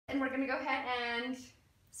we're gonna go ahead and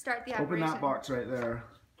start the operation. Open that box right there.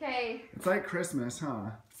 Okay. It's like Christmas,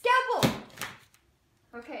 huh? Scalpel!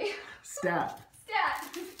 Okay. Stat. Stat.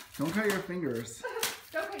 Don't cut your fingers.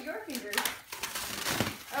 Don't cut your fingers.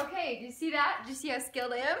 Okay, do you see that? Do you see how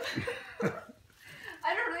skilled I am?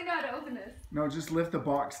 I don't really know how to open this. No, just lift the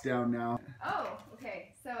box down now. Oh,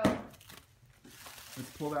 okay. So let's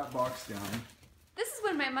pull that box down. this is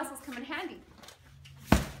when my muscles come in handy.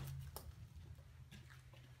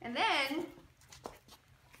 And then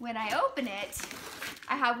when I open it,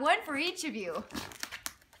 I have one for each of you.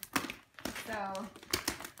 So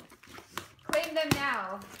claim them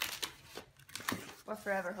now or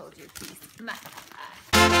forever hold your peace.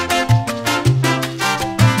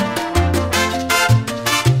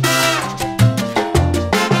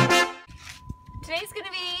 Today's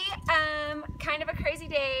gonna be kind of a crazy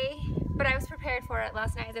day, but I was prepared for it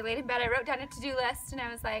last night as I laid in bed. I wrote down a to-do list and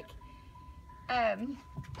I was like,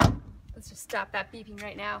 let's just stop that beeping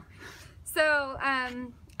right now. So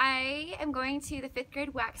I am going to the 5th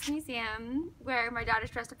grade wax museum where my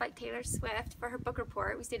daughter's dressed up like Taylor Swift for her book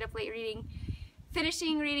report. We stayed up late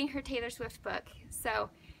finishing reading her Taylor Swift book. So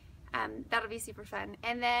that'll be super fun.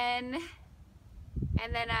 And then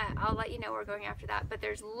I'll let you know where we're going after that. But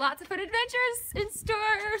there's lots of fun adventures in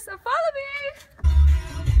store, so follow me.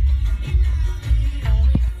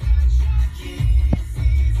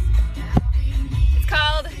 It's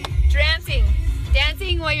called Drancing.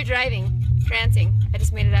 Dancing while you're driving. Drancing. I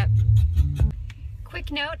just made it up.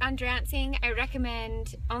 Quick note on Drancing, I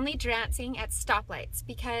recommend only Drancing at stoplights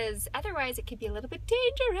because otherwise it could be a little bit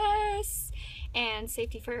dangerous. And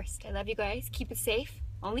safety first. I love you guys. Keep it safe.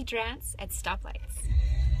 Only Drance at stoplights.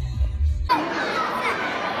 That's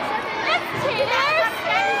Taylor!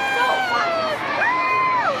 So fun!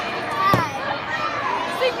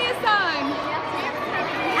 Sing me a song.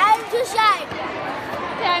 I'm too shy.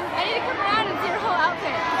 Then I need to come around and see your whole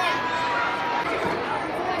outfit.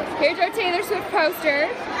 Here's our Taylor Swift poster.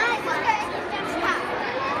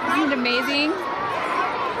 Isn't it amazing?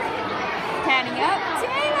 Panning up.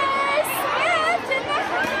 Taylor Swift in the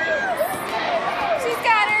house! She's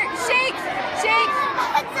got her. Shake! Shake!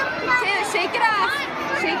 Taylor, shake it off.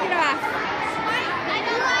 Shake it off.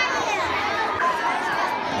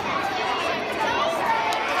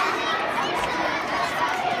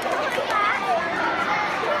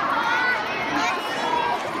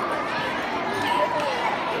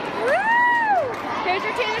 Woo! Here's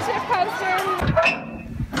your Taylor Swift poster.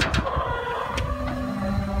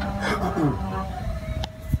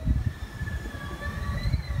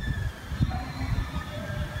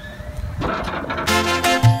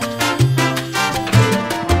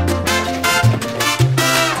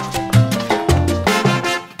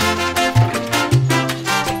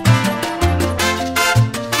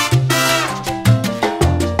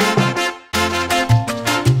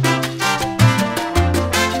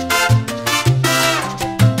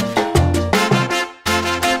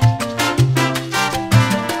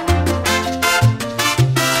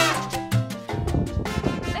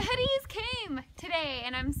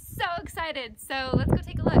 So let's go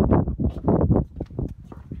take a look.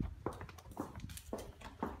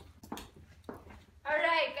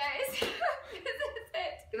 Alright guys, this is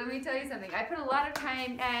it. Let me tell you something. I put a lot of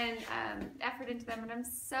time and effort into them and I'm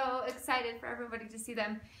so excited for everybody to see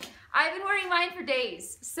them. I've been wearing mine for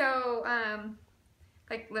days, so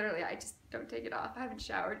like literally I just don't take it off. I haven't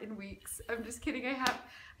showered in weeks. I'm just kidding, I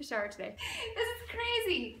showered today. This is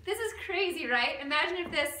crazy. This is crazy, right? Imagine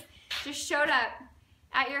if this just showed up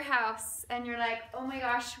at your house and you're like, oh my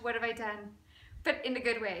gosh, what have I done? But in a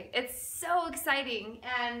good way. It's so exciting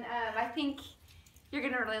and I think you're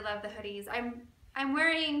gonna really love the hoodies. I'm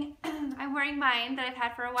wearing mine that I've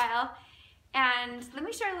had for a while, and let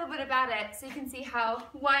me share a little bit about it so you can see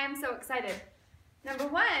why I'm so excited. Number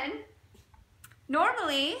one,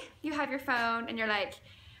 normally you have your phone and you're like,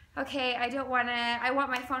 okay, I want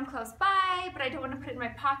my phone close by, but I don't want to put it in my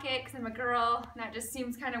pocket because I'm a girl and that just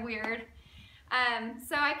seems kind of weird.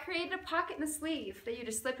 So I created a pocket in the sleeve that you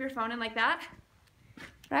just slip your phone in like that,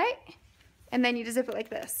 right? And then you just zip it like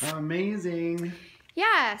this. Amazing.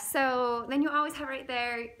 Yeah, so then you always have it right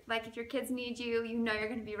there, like if your kids need you, you know you're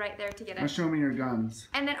going to be right there to get it. Now show me your guns.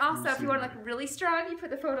 And then also if you want to look really strong, you put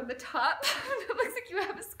the phone on the top. It looks like you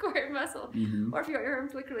have a square muscle. Or if you want your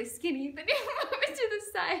arms to look really skinny, then you move it to the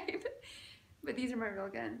side. But these are my real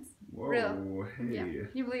guns. Whoa, real. hey. Yeah.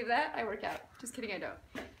 You believe that? I work out. Just kidding, I don't.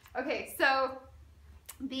 Okay, so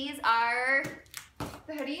these are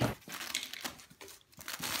the hoodies.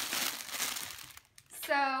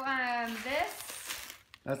 So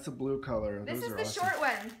That's the blue color. This Those is are the awesome. short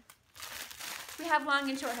one. We have long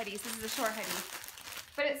and short hoodies. This is a short hoodie.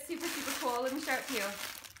 But it's super, super cool. Let me show it to you.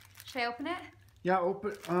 Should I open it? Yeah,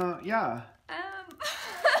 open. Yeah.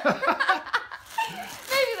 Maybe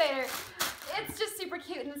later. It's just super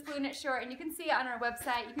cute in this blue knit short, and you can see it on our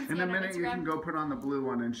website. You can see In it a on our minute, you Instagram. can go put on the blue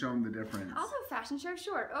one and show them the difference. Also, fashion show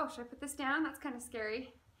short. Oh, should I put this down? That's kind of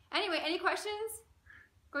scary. Anyway, any questions?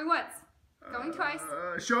 Going once. Going twice.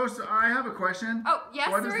 Show us. I have a question. Oh,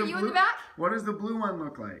 yes, What sir. does the You in blue- the back? What does the blue one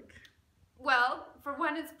look like? Well, for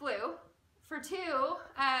one, it's blue. For two,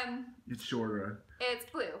 It's shorter. it's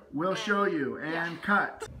blue. We'll And- show you and yeah.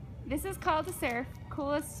 cut. This is Call to Surf,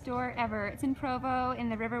 coolest store ever. It's in Provo in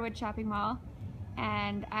the Riverwood shopping mall,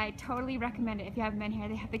 and I totally recommend it if you haven't been here.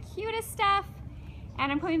 They have the cutest stuff,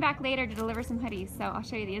 and I'm coming back later to deliver some hoodies, so I'll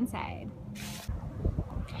show you the inside.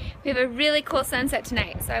 We have a really cool sunset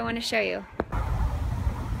tonight, so I want to show you.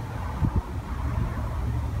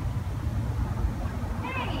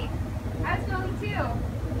 Hey, I was filming too.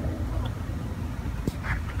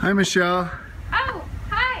 Hi, Michelle. Oh,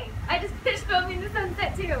 hi! I just finished filming the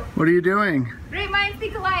sunset too. What are you doing? Great minds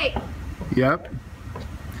think alike. Yep.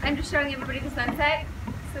 I'm just showing everybody the sunset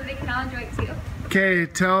so they can all enjoy it too. Okay,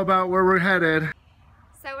 tell about where we're headed.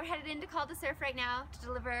 So we're headed into Call to Surf right now to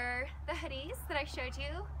deliver the hoodies that I showed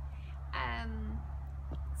you.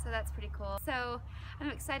 So that's pretty cool. So I'm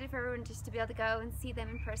excited for everyone just to be able to go and see them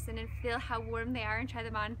in person and feel how warm they are and try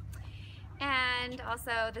them on. And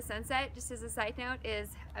also the sunset, just as a side note, is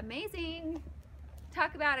amazing.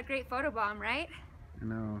 Talk about a great photo bomb, right? I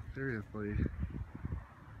know, seriously.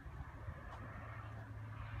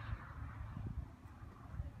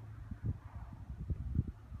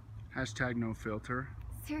 Hashtag no filter.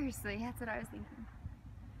 Seriously, that's what I was thinking.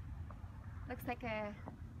 Looks like a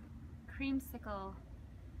creamsicle.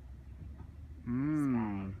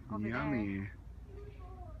 Mmm, Sky over yummy.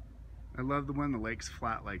 I love the when the lake's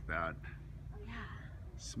flat like that. Yeah,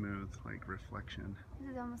 Smooth, like reflection.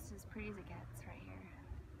 this is almost as pretty as it gets right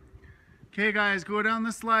here. Okay guys, go down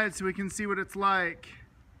the slide so we can see what it's like.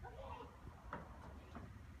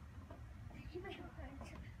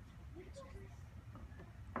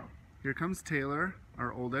 Here comes Taylor,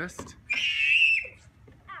 our oldest.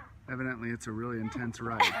 Evidently it's a really intense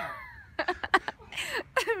ride.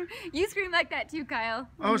 You scream like that too, Kyle.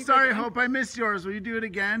 Oh, sorry, Hope, I missed yours. Will you do it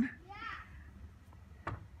again?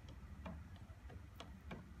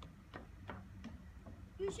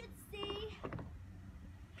 You should see.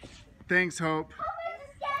 Thanks, Hope. Oh, I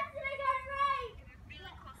just guessed and I got it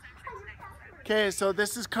right. Okay, so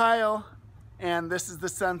this is Kyle, and this is the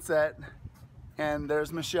sunset, and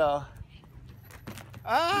there's Michelle.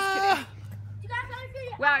 Ah! You guys want to see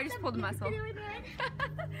the Wow, I just awesome pulled a muscle. video we made?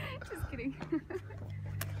 Just kidding.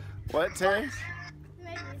 What, Tay? We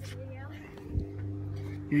made a music video.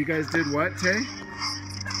 You guys did what, Tay?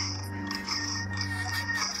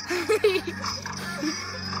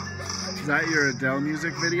 Is that your Adele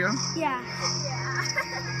music video? Yeah.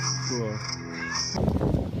 Cool.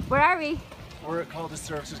 Where are we? We're at Call to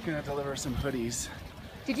Surf, just gonna deliver some hoodies.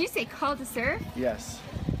 Did you say Call to Surf? Yes.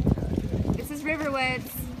 This is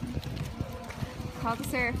Riverwoods. Call to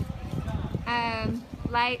Surf.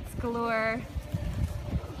 Lights galore.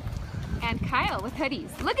 And Kyle with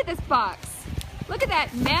hoodies. Look at this box. Look at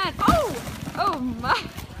that man. Oh! Oh my.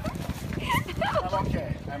 I'm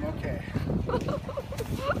okay. I'm okay.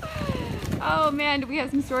 Oh man, do we have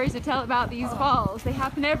some stories to tell about these falls. They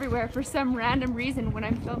happen everywhere for some random reason when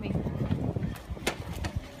I'm filming.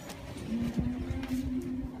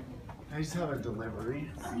 I just have a delivery.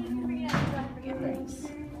 Thanks.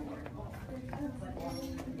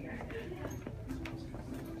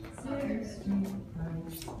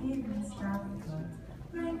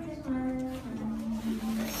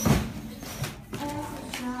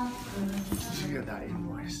 Did you get that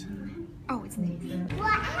invoice? Oh, it's nice.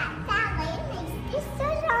 Well, that lady is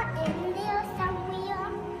still in there somewhere.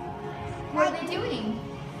 What are they doing?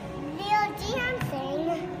 They're dancing.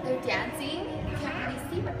 They're dancing. You can't really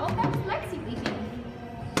see, but oh, that's Lexi leaving.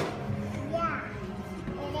 Yeah,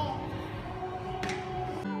 it is.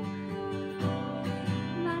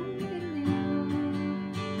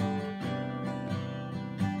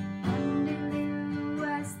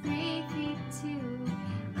 Was 3 feet 2,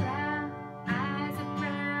 brown eyes are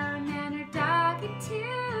brown and her dog at 2.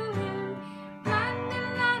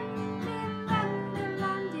 London, London, London,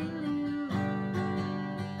 London,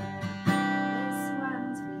 this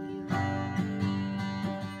one's for you.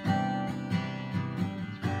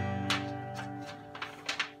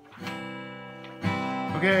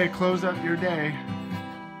 Okay, close up your day.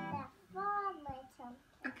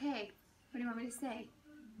 Okay, what do you want me to say?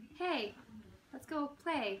 Hey, let's go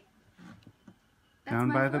play. That's Down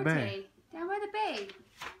my by the forte. bay. Down by the bay.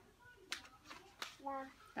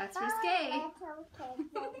 That's risque.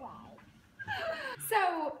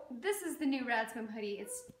 So this is the new Rad Swim hoodie.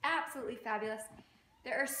 It's absolutely fabulous.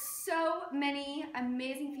 There are so many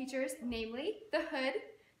amazing features, namely the hood.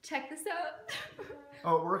 Check this out.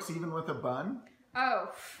 Oh, it works even with a bun?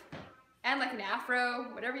 Oh, and like an afro,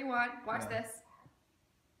 whatever you want. Watch this.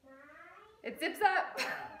 It zips up.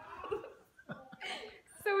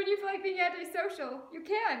 So when you feel like being antisocial, you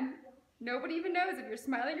can. Nobody even knows if you're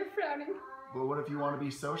smiling or frowning. But what if you want to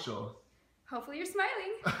be social? Hopefully you're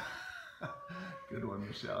smiling. Good one,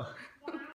 Michelle.